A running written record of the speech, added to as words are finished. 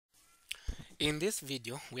In this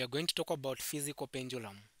video, we are going to talk about physical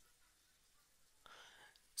pendulum.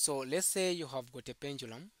 So let's say you have got a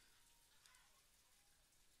pendulum,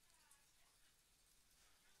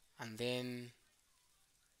 and then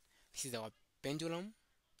this is our pendulum,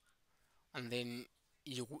 and then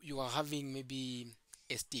you are having maybe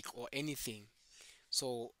a stick or anything.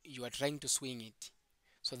 So you are trying to swing it.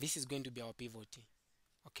 So this is going to be our pivot.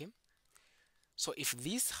 Okay. So if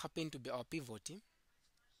this happen to be our pivot,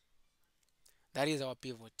 that is our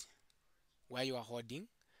pivot where you are holding,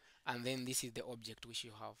 and then this is the object which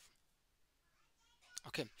you have.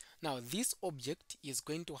 Okay, now this object is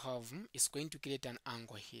going to create an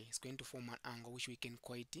angle here. It's going to form an angle which we can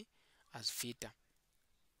call it as theta.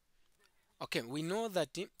 Okay, we know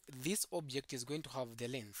that this object is going to have the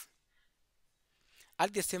length.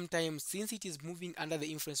 At the same time, since it is moving under the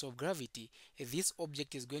influence of gravity, this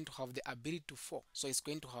object is going to have the ability to fall. So it's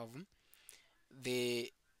going to have the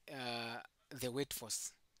the weight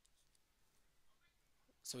force.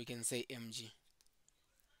 So we can say mg.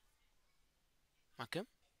 Okay.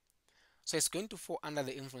 So it's going to fall under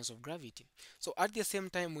the influence of gravity. So at the same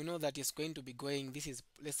time, we know that it's going to be going, this is,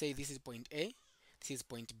 let's say this is point A, this is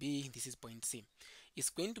point B, this is point C. It's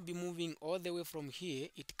going to be moving all the way from here,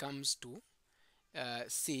 it comes to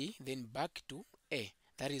C, then back to A.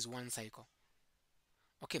 That is one cycle.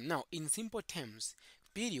 Okay, now in simple terms,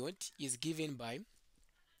 period is given by,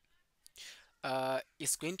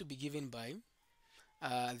 it's going to be given by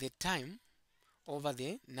the time over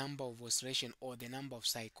the number of oscillation or the number of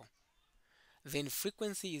cycle. Then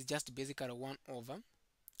frequency is just basically 1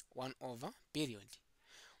 over period.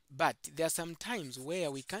 But there are some times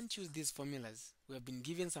where we can't use these formulas. We have been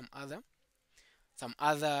given some other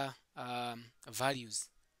values,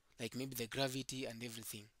 like maybe the gravity and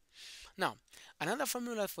everything. Now, another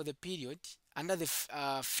formula for the period under the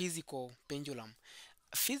physical pendulum.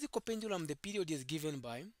 Physical pendulum, the period is given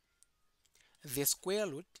by the square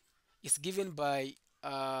root is given by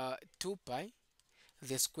 2 pi,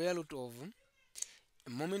 the square root of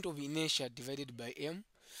moment of inertia divided by m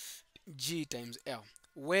g times L,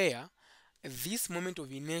 where this moment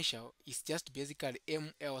of inertia is just basically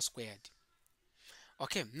ml squared.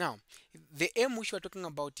 Okay, now the m which we are talking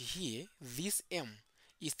about here, this m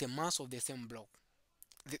is the mass of the same block.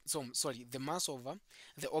 The mass of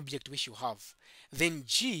the object which you have. Then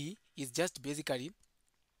g is just basically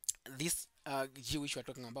this g which we are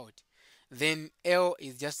talking about. Then L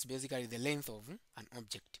is just basically the length of an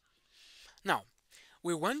object. Now,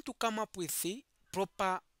 we want to come up with the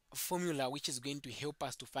proper formula which is going to help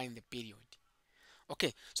us to find the period.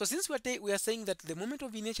 Okay, so since we are saying that the moment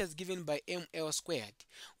of inertia is given by ml squared,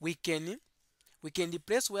 we can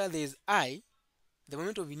replace where there is I, the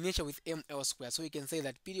moment of inertia, with ml squared. So we can say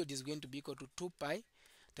that period is going to be equal to 2 pi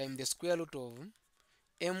times the square root of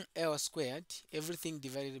ml squared, everything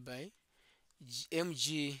divided by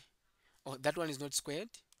mg. Oh, that one is not squared.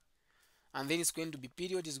 And then it's going to be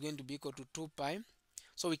period is going to be equal to 2 pi.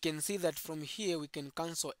 So we can see that from here we can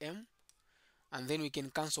cancel m, and then we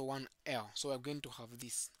can cancel 1L. So we're going to have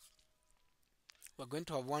this. We're going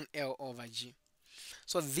to have 1L over G.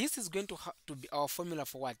 So this is going to be our formula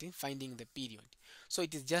for what? Finding the period. So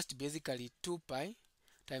it is just basically 2 pi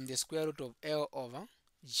times the square root of L over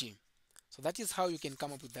G. So that is how you can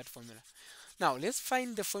come up with that formula. Now let's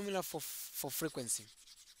find the formula for frequency.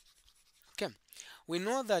 Okay, we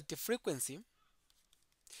know that the frequency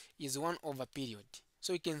is 1 over period.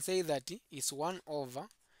 So we can say that it's 1 over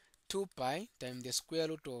 2 pi times the square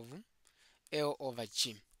root of L over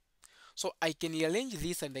G. So I can rearrange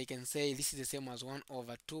this and I can say this is the same as 1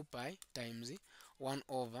 over 2 pi times 1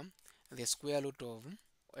 over the square root of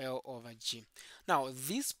L over G. Now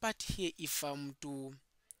this part here, if I'm to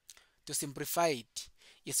simplify it,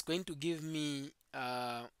 it's going to give me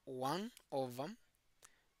 1 over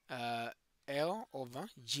L over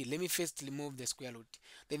G. Let me first remove the square root.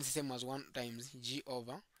 Then it's the same as 1 times G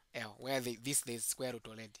over L, where there's square root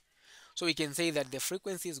already. So we can say that the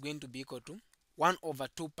frequency is going to be equal to 1 over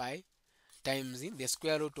 2 pi times the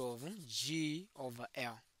square root of G over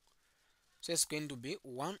L. So it's going to be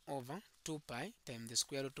 1 over 2 pi times the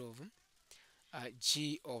square root of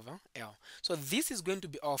G over L. So this is going to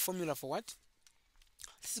be our formula for what?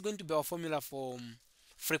 This is going to be our formula for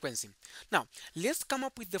frequency. Now, let's come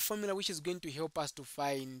up with the formula which is going to help us to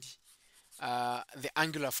find the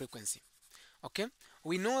angular frequency. Okay,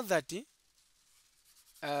 we know that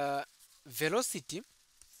velocity,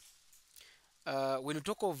 when you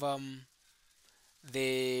talk of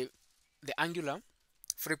the angular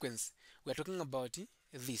frequency, we are talking about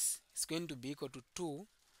this. It's going to be equal to 2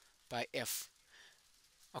 pi f.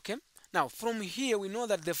 Okay, Now from here we know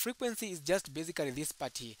that the frequency is just basically this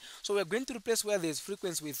part here. So we're going to replace where there's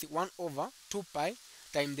frequency with 1 over 2 pi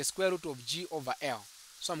times the square root of g over L.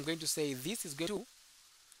 So I'm going to say this is going to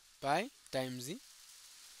pi times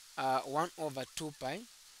 1 over 2 pi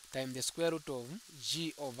times the square root of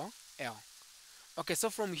g over L. Okay, so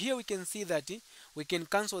from here we can see that we can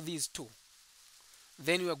cancel these two.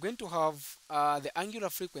 Then we are going to have the angular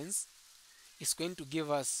frequency is going to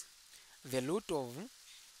give us the root of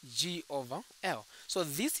g over L. So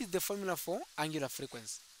this is the formula for angular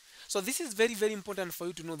frequency. So this is very, very important for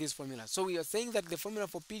you to know this formula. So we are saying that the formula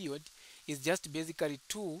for period is just basically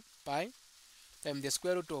 2 pi times the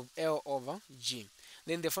square root of L over g.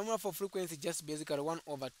 Then the formula for frequency is just basically 1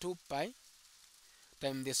 over 2 pi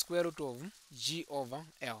times the square root of g over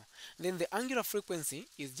L. Then the angular frequency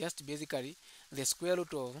is just basically the square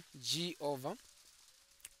root of g over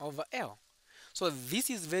L. So this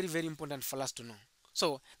is very, very important for us to know.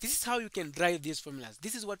 So this is how you can derive these formulas.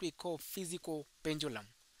 This is what we call physical pendulum.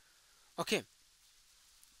 Okay.